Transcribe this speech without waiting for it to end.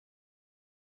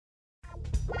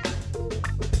For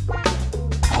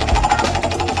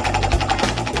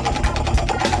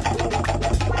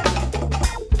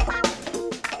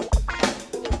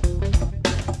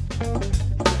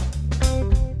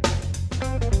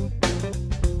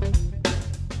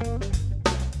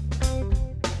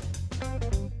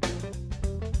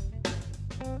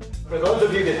those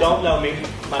of you that don't know me,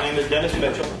 my name is Dennis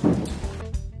Mitchell.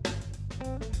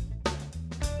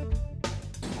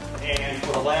 And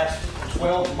for the last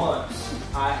 12 months,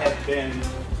 I have been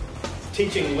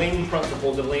teaching lean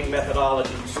principles and lean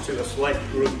methodologies to a select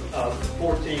group of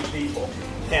 14 people.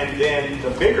 And then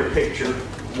the bigger picture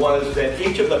was that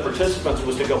each of the participants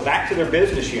was to go back to their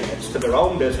business units, to their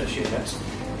own business units,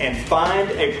 and find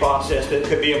a process that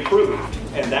could be improved.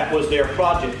 And that was their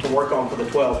project to work on for the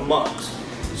 12 months.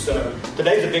 So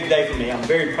today's a big day for me. I'm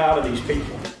very proud of these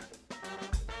people.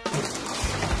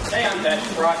 Hey, I'm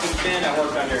Patrick Brockington. I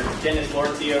work under Dennis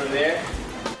Lortzy over there.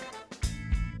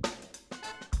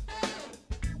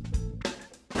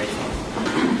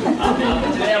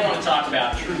 Today I want to talk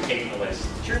about true paperless.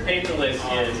 True paperless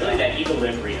is really that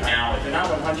equilibrium. Now, if they're not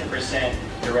 100%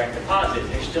 direct deposit,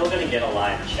 they're still going to get a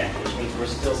live check, which means we're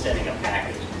still sending a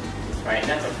package. Right, and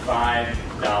that's a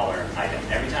 $5 item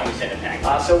every time we send a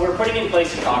package. So we're putting in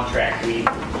place a talk track. We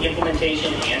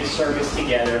implementation and service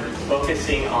together,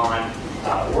 focusing on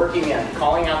working and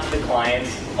calling out to the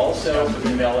clients, also for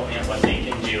development what they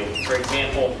can do. For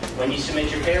example, when you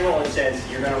submit your payroll, it says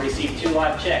you're going to receive 2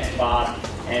 live checks, Bob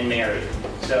and Mary.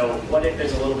 So what if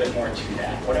there's a little bit more to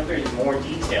that? What if there's more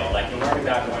detail, like you learn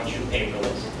about going true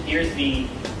paperless? Here's the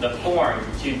form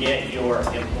to get your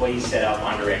employees set up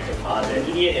on direct deposit.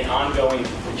 Immediate and ongoing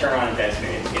return on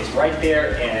investment. It's right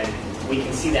there, and we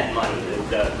can see that money.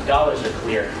 The dollars are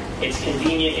clear. It's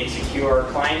convenient, it's secure.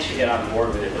 Clients should get on board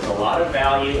with it. There's a lot of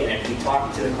value, and if we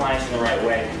talk to the clients in the right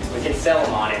way, we can sell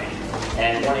them on it.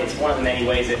 And it's one of the many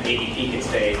ways that ADP can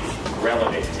stay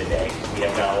relevant today. We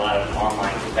have got a lot of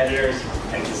online competitors,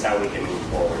 and this is how we can move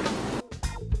forward.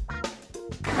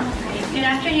 Good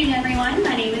afternoon, everyone.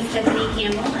 My name is Tiffany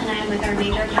Campbell, and I'm with our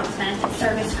Major Accounts Management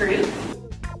Service Group.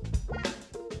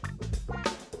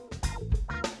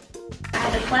 I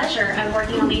had the pleasure of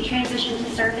working on the Transition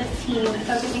to Service team,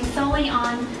 focusing solely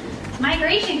on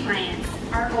migration clients.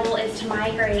 Our goal is to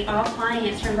migrate all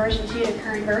clients from version 2 to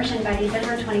current version by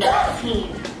December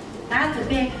 2016. That's a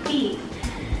big feat.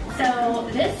 So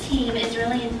this team is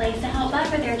really in place to help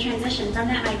buffer their transition from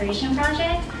that migration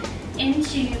project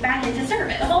back into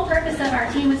service. The whole purpose of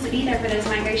our team was to be there for those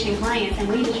migration clients, and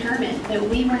we determined that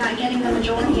we were not getting the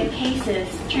majority of cases,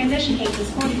 transition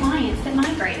cases, for clients that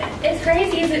migrated. As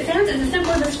crazy as it sounds, it's as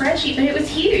simple as a spreadsheet, but it was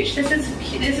huge.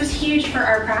 This was huge for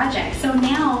our project. So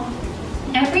now,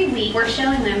 every week we're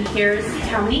showing them, here's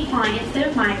how many clients that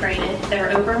have migrated that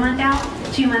are over a month out,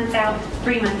 2 months out,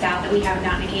 3 months out that we haven't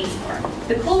gotten a case for.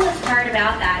 The coolest part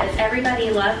about that is everybody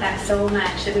loved that so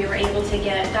much that we were able to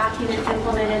get documents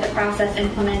implemented, the process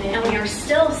implemented, and we are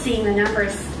still seeing the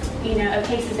numbers, of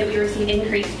cases that we receive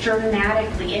increase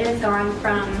dramatically. It has gone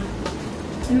from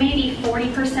maybe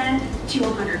 40% to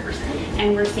 100%.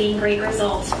 And we're seeing great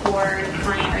results for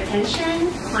client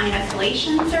retention, client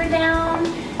escalations are down.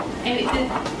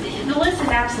 The list is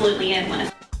absolutely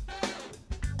endless.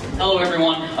 Hello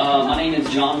everyone, my name is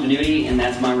John Venuti, and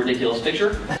that's my ridiculous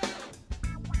picture.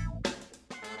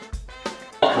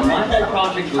 My whole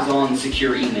project was on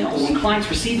secure emails. When clients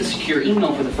receive a secure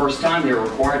email for the first time, they're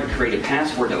required to create a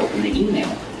password to open the email.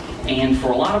 And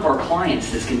for a lot of our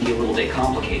clients, this can be a little bit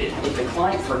complicated. If the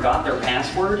client forgot their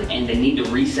password and they need to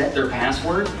reset their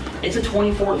password, it's a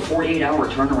 24 to 48 hour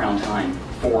turnaround time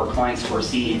for clients to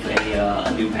receive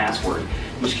a new password,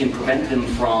 which can prevent them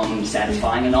from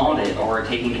satisfying an audit or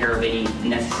taking care of any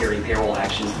necessary payroll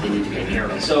actions that they need to take care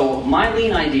of. So my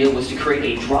lean idea was to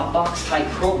create a Dropbox type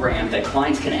program that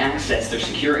clients can access their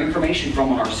secure information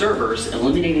from on our servers,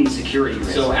 eliminating the security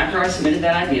risk. So after I submitted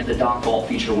that idea, the Doc Vault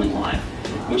feature went live,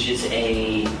 which is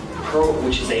a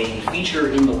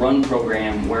feature in the Run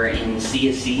program wherein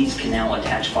CSCs can now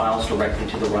attach files directly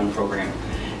to the Run program,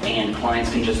 and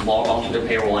clients can just log onto their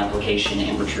payroll application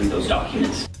and retrieve those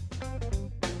documents.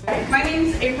 My name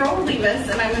is April Levis,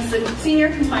 and I'm a Senior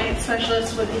Compliance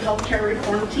Specialist with the Healthcare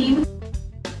Reform Team.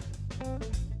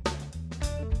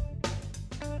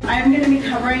 I'm going to be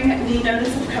covering the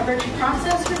Notice of Coverage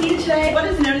process with you today. What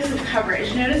is Notice of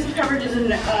Coverage? Notice of Coverage is a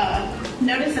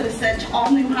notice that is sent to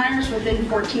all new hires within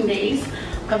 14 days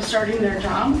of starting their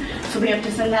job. So we have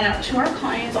to send that out to our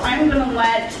clients. So I'm going to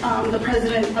let the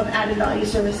President of Added Value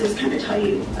Services kind of tell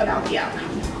you about the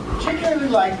outcome. Particularly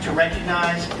like to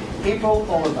recognize April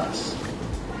Olivas.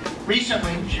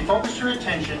 Recently, she focused her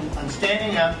attention on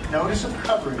standing up notice of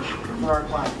coverage for our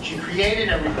clients. She created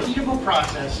a repeatable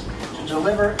process to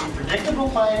deliver a predictable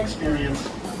client experience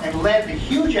and led the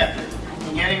huge effort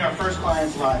in getting our first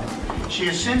clients live. She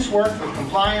has since worked with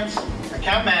compliance,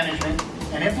 account management,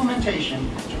 and implementation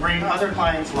to bring other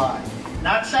clients live.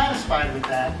 Not satisfied with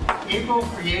that, April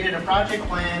created a project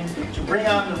plan to bring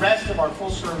on the rest of our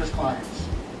full-service clients.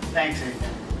 Thanks, April.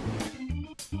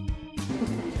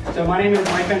 So my name is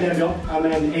Mike Vandenville. I'm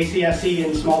an ACSC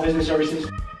in Small Business Services.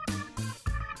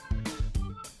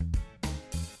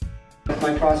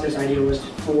 My process idea was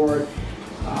for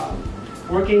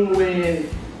working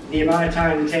with the amount of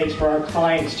time it takes for our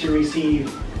clients to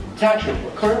receive tax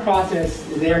report. Current process,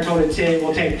 they are told it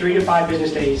will take 3 to 5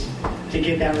 business days to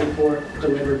get that report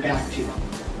delivered back to them.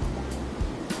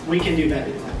 We can do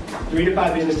better than that. 3 to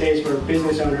 5 business days for a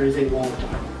business owner is a long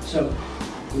time. So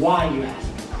why, you ask?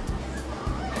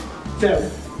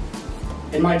 So,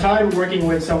 in my time working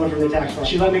with someone from the tax firm,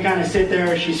 she let me kind of sit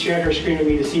there, she shared her screen with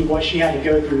me to see what she had to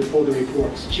go through to pull the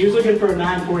reports. She was looking for a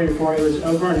 940 report, it was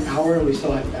over an hour and we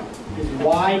still had it done.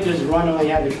 Why does RUN only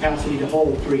have the capacity to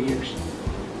hold 3 years?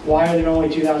 Why are there only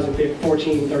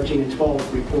 2014, 13, and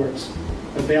 12 reports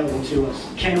available to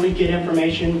us? Can we get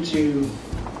information to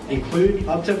include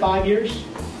up to 5 years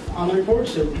on the report?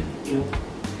 So, you know,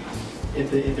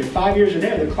 if their 5 years are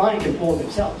there, the client can pull it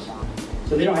themselves.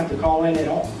 So they don't have to call in at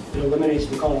all. It eliminates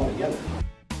the call altogether.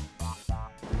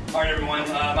 All right, everyone.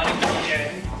 My name is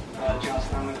DJ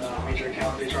Johnson. I'm a major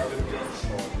account HR benefits.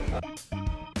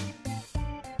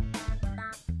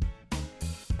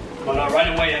 But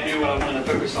right away, I knew what I wanted to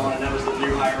focus on, and that was the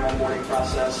new hire onboarding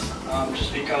process.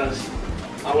 Just because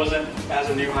I wasn't, as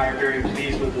a new hire, very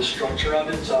pleased with the structure of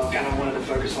it, so I kind of wanted to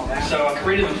focus on that. So I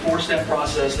created the 4-step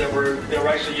process that we're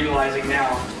actually utilizing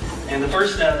now. And the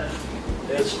first step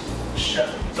is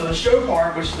show. So the show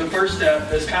part, which is the first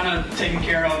step, is kind of taken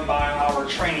care of by our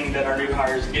training that our new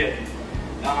hires get.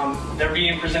 They're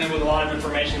being presented with a lot of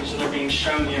information, so they're being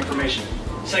shown the information.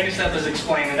 Second step is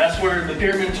explain, and that's where the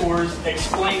peer mentors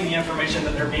explain the information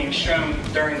that they're being shown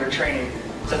during their training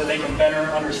so that they can better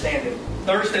understand it.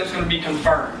 Third step is going to be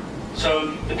confirm.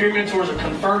 So the peer mentors are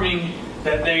confirming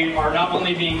that they are not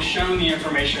only being shown the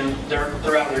information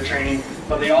throughout their training,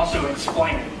 but they also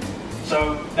explain it.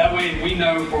 So that way we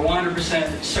know for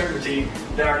 100% certainty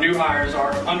that our new hires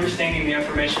are understanding the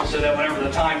information so that whenever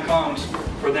the time comes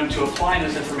for them to apply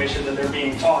this information that they're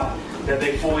being taught, that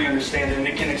they fully understand it and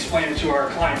they can explain it to our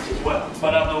clients as well.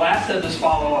 But the last step is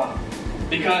follow up,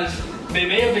 because they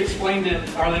may have explained it,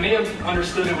 or they may have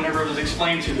understood it whenever it was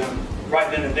explained to them right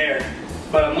then and there,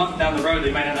 but a month down the road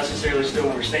they might not necessarily still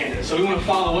understand it. So we want to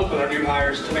follow up with our new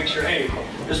hires to make sure, hey,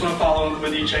 just want to follow up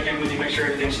with you, check in with you, make sure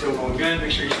everything's still going good,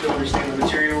 make sure you still understand the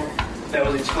material that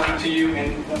was explained to you,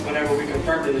 and whenever we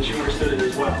confirmed it, that you understood it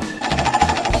as well.